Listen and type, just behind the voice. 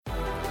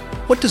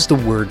What does the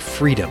word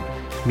freedom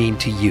mean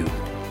to you?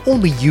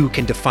 Only you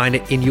can define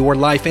it in your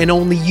life, and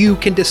only you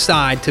can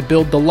decide to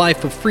build the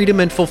life of freedom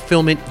and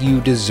fulfillment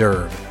you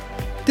deserve.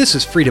 This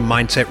is Freedom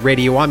Mindset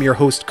Radio. I'm your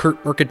host,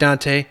 Curt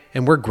Mercadante,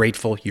 and we're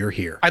grateful you're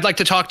here. I'd like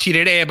to talk to you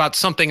today about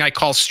something I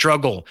call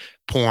struggle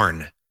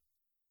porn.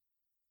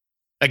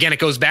 Again, it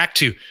goes back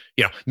to,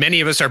 many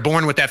of us are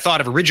born with that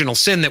thought of original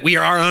sin that we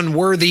are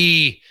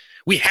unworthy.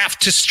 We have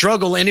to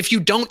struggle, and if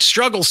you don't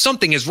struggle,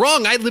 something is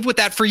wrong. I lived with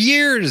that for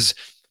years.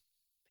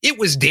 It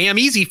was damn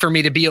easy for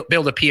me to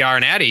build a PR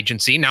and ad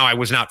agency. Now, I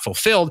was not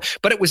fulfilled,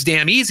 but it was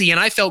damn easy, and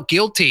I felt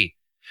guilty.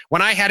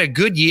 When I had a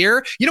good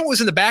year, what was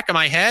in the back of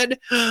my head?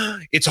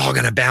 It's all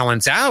going to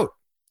balance out.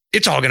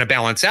 It's all going to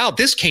balance out.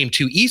 This came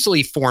too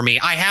easily for me.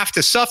 I have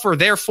to suffer.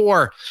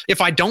 Therefore, if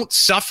I don't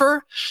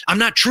suffer, I'm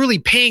not truly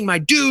paying my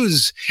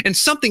dues, and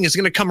something is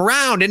going to come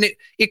around. And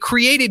it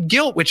created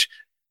guilt, which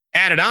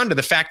added on to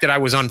the fact that I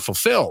was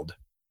unfulfilled.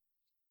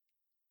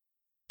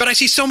 But I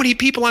see so many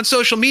people on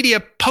social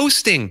media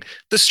posting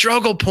the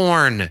struggle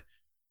porn.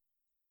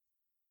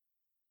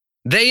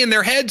 They in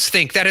their heads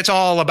think that it's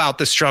all about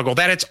the struggle,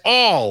 that it's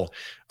all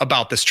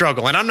about the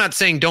struggle. And I'm not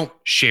saying don't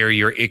share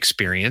your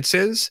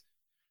experiences,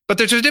 but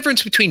there's a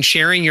difference between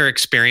sharing your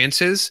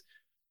experiences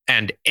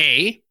and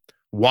A,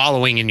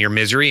 wallowing in your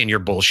misery and your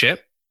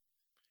bullshit,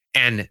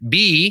 and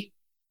B,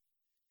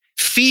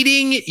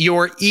 feeding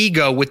your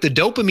ego with the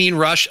dopamine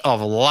rush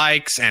of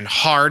likes and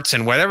hearts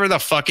and whatever the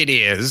fuck it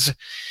is,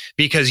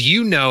 because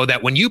you know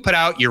that when you put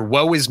out your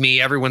woe is me,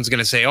 everyone's going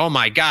to say, oh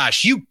my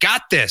gosh, you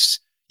got this.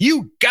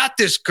 You got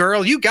this,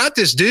 girl. You got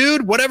this,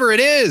 dude. Whatever it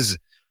is.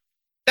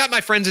 That,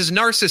 my friends, is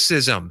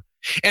narcissism.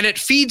 And it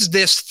feeds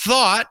this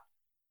thought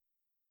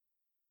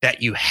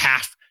that you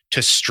have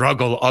to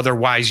struggle.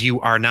 Otherwise,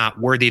 you are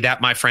not worthy.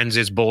 That, my friends,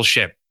 is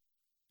bullshit.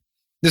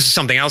 This is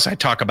something else I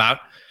talk about.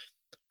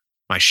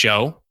 My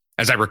show,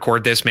 as I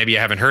record this, maybe you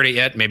haven't heard it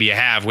yet. Maybe you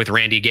have. With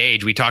Randy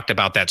Gage, we talked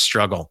about that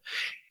struggle.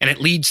 And it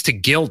leads to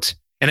guilt.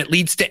 And it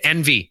leads to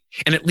envy.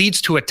 And it leads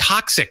to a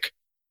toxic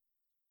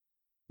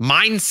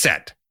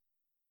mindset.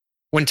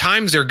 When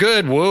times are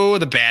good, whoa,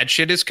 the bad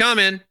shit is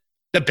coming.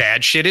 The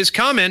bad shit is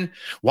coming.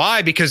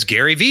 Why? Because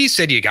Gary Vee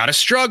said you got to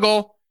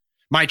struggle.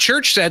 My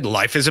church said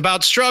life is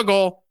about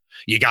struggle.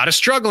 You got to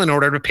struggle in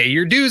order to pay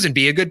your dues and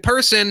be a good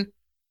person.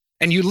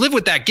 And you live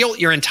with that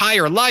guilt your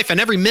entire life. And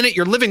every minute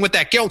you're living with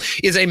that guilt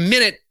is a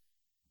minute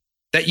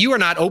that you are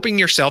not opening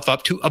yourself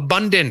up to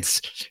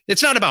abundance.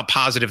 It's not about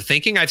positive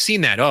thinking. I've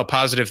seen that. Oh,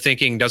 positive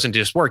thinking doesn't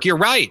just work. You're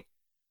right.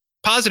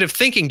 Positive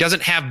thinking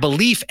doesn't have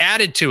belief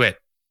added to it.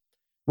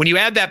 When you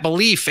add that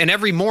belief, and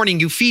every morning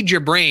you feed your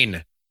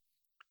brain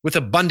with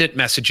abundant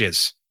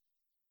messages.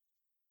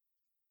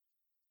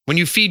 When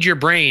you feed your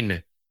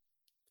brain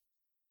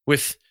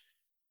with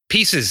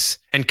pieces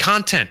and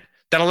content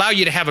that allow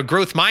you to have a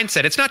growth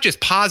mindset, it's not just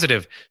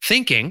positive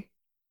thinking.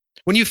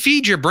 When you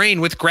feed your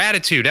brain with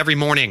gratitude every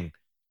morning,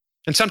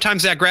 and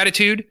sometimes that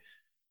gratitude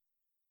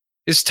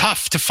is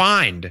tough to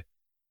find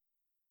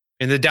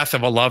in the death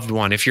of a loved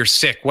one, if you're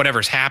sick,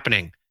 whatever's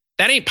happening.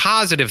 That ain't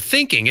positive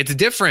thinking. It's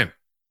different.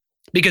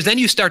 Because then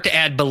you start to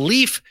add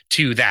belief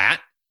to that.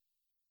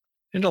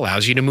 It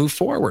allows you to move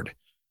forward.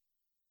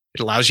 It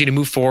allows you to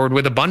move forward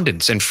with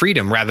abundance and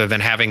freedom rather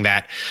than having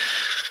that,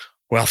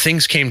 well,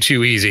 things came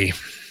too easy.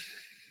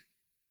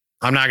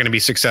 I'm not going to be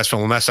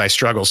successful unless I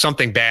struggle.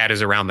 Something bad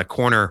is around the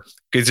corner.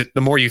 Because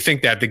the more you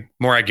think that, the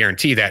more I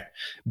guarantee that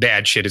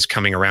bad shit is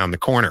coming around the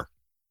corner.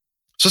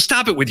 So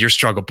stop it with your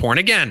struggle porn.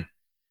 Again,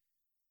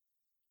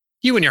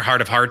 you in your heart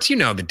of hearts, you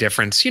know the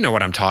difference. You know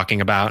what I'm talking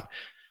about.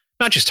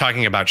 I'm not just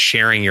talking about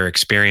sharing your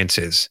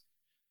experiences,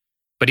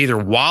 but either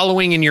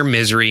wallowing in your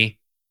misery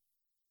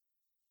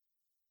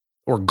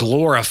or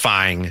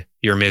glorifying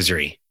your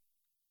misery.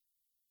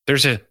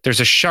 There's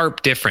a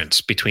sharp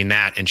difference between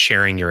that and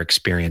sharing your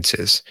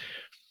experiences.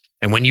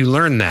 And when you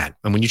learn that,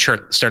 and when you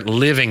start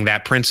living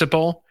that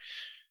principle,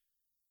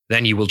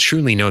 then you will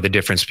truly know the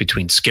difference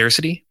between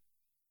scarcity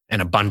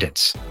and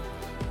abundance.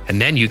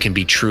 And then you can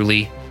be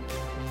truly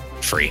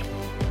free.